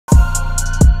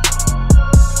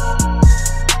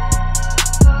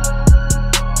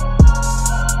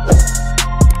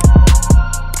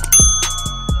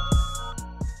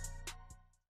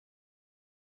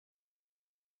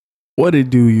What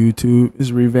it do, YouTube? It's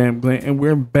Revamped Glenn, and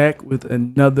we're back with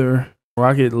another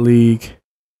Rocket League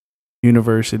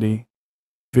University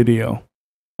video.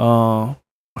 We're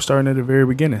starting at the very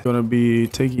beginning. Gonna be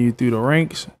taking you through the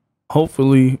ranks.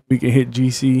 Hopefully, we can hit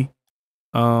GC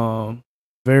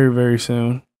very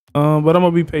soon. But I'm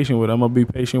gonna be patient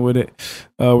with it.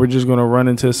 We're just gonna run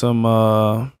into some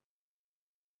I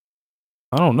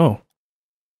don't know.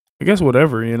 I guess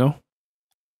whatever, you know.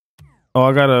 Oh,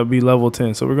 I gotta be level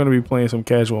 10, so we're gonna be playing some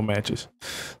casual matches.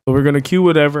 So we're gonna queue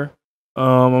whatever.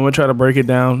 I'm gonna try to break it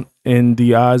down in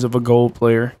the eyes of a gold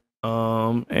player.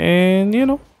 And you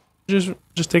know, just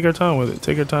take our time with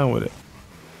it.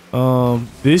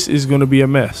 This is gonna be a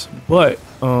mess, but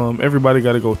everybody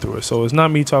gotta go through it. So it's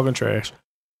not me talking trash.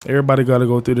 Everybody gotta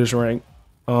go through this rank.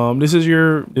 This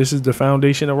is the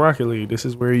foundation of Rocket League. This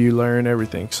is where you learn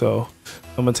everything. So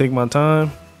I'm gonna take my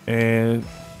time, and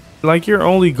like your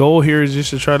only goal here is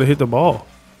just to try to hit the ball.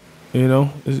 You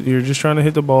know, you're just trying to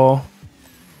hit the ball.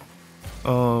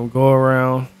 Go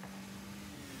around.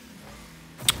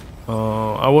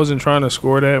 I wasn't trying to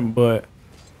score that, but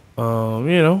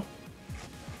you know,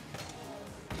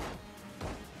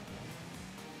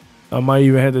 I might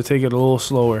even have to take it a little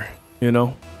slower. You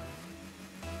know,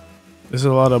 there's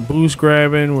a lot of boost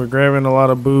grabbing. We're grabbing a lot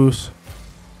of boost.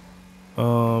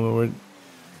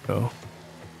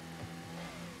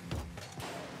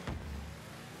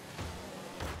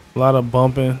 A lot of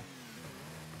bumping.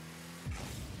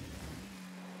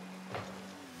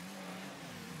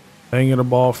 Banging the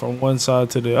ball from one side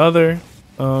to the other.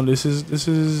 This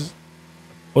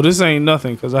ain't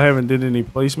nothing because I haven't did any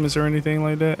placements or anything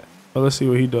like that. But let's see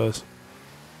what he does.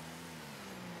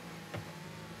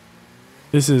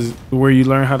 This is where you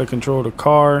learn how to control the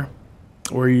car,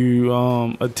 where you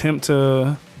attempt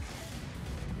to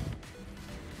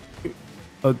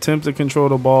control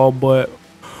the ball, but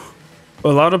a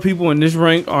lot of people in this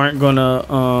rank aren't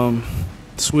gonna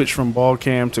switch from ball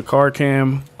cam to car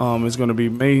cam. It's gonna be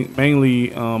mainly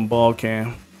ball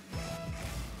cam.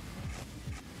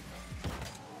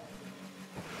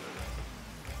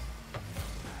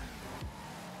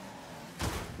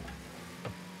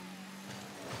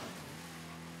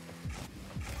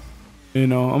 You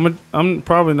know, I'm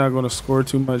probably not gonna score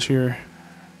too much here.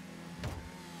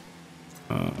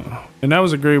 And that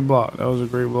was a great block.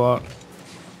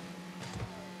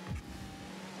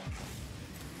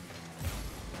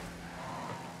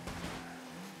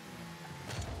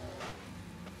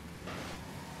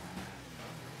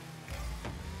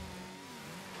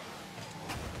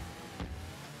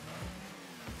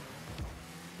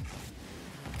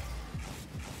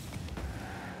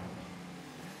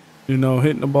 You know,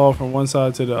 hitting the ball from one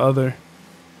side to the other,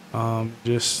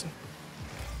 just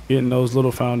getting those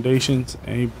little foundations,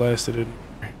 and he blasted it.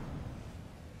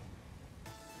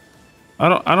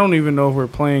 I don't even know if we're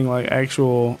playing like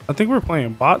actual. I think we're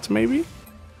playing bots, maybe.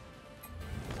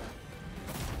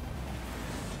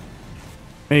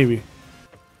 Maybe.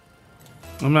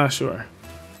 I'm not sure.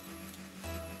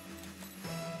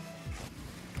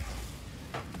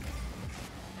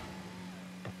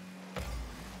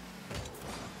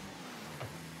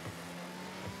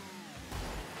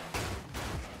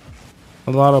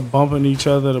 A lot of bumping each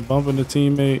other, bumping the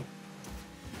teammate.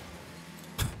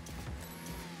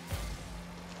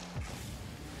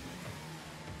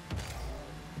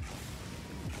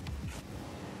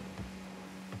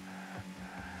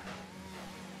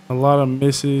 A lot of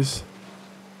misses.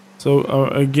 So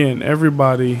again,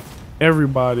 everybody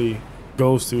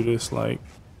goes through this, like,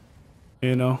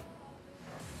 you know.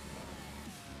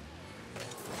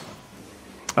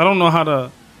 I don't know how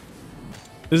to.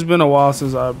 It's been a while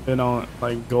since I've been on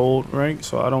like gold rank,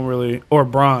 so I don't really, or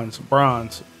bronze.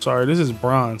 Sorry, this is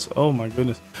bronze. Oh my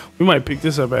goodness, we might pick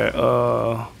this up at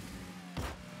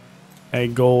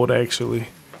gold actually.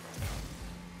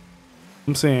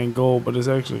 I'm saying gold, but it's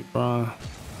actually bronze.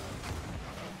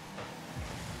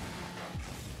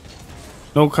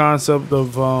 No concept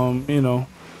of you know,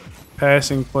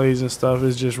 passing plays and stuff.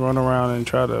 It's just run around and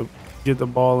try to get the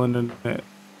ball in the net.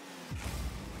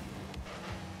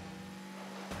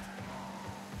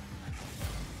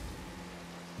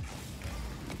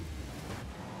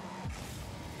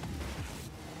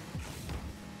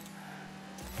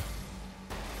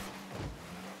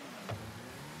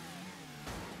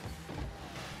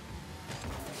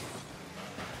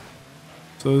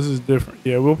 So this is different.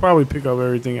 Yeah, we'll probably pick up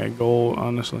everything at gold,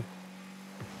 honestly.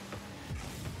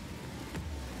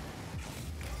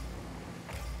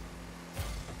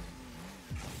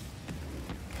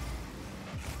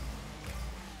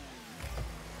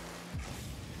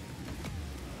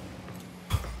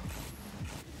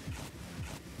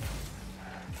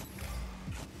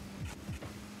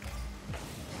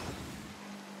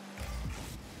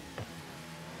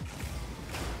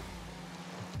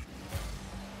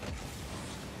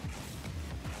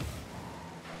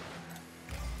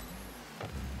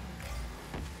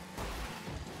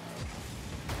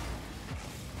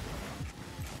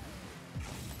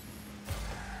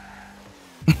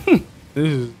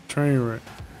 This is a train wreck.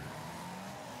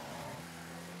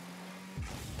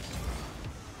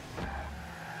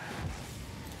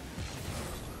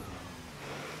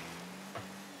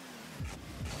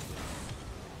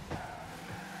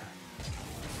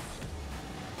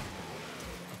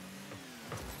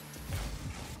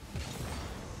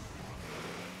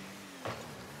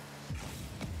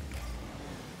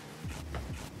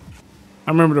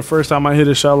 I remember the first time I hit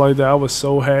a shot like that, I was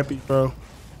so happy, bro.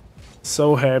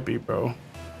 So happy, bro.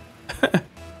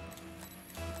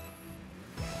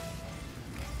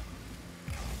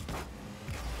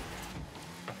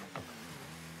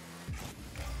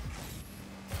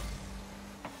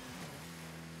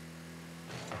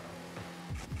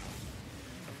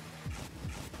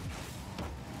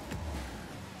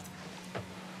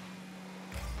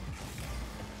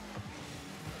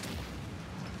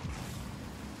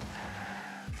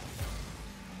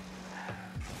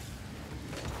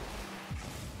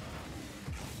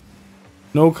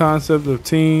 No concept of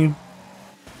team.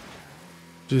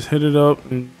 Just hit it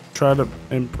up and try to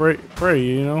and pray,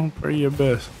 you know, pray your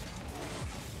best.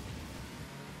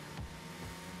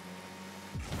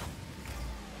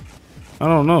 I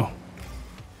don't know.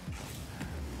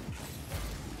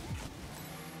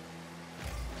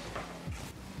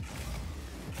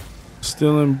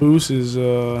 Stealing boosts is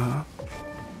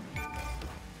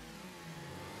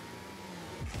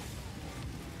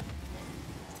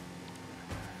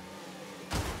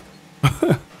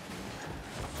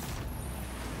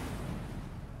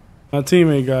my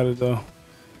teammate got it though.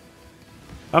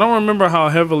 I don't remember how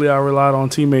heavily I relied on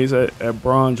teammates at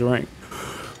bronze rank.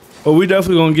 But we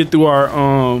definitely gonna get through our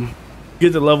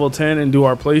get to level 10 and do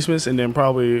our placements, and then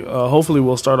probably hopefully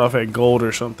we'll start off at gold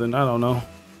or something. I don't know.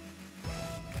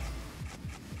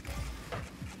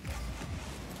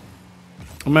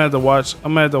 I'm gonna have to watch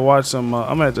some I'm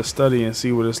gonna have to study and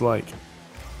see what it's like.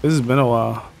 This has been a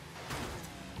while.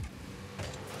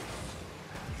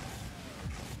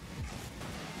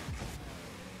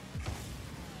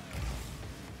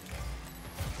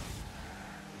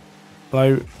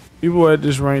 Like, people at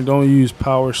this rank don't use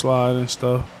power slide and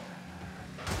stuff.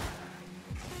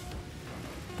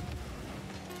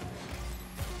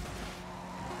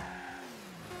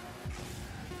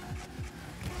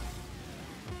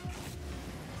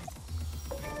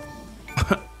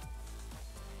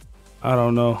 I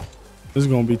don't know. This is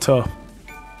gonna be tough.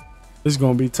 This is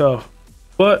gonna be tough.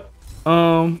 But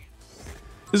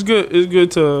it's good. It's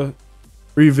good to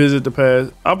revisit the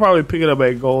past. I'll probably pick it up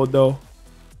at gold though.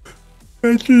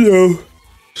 And you know,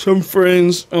 some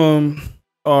friends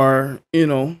are, you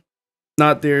know,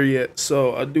 not there yet.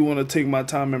 So I do want to take my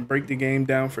time and break the game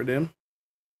down for them.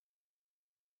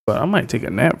 But I might take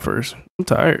a nap first. I'm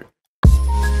tired.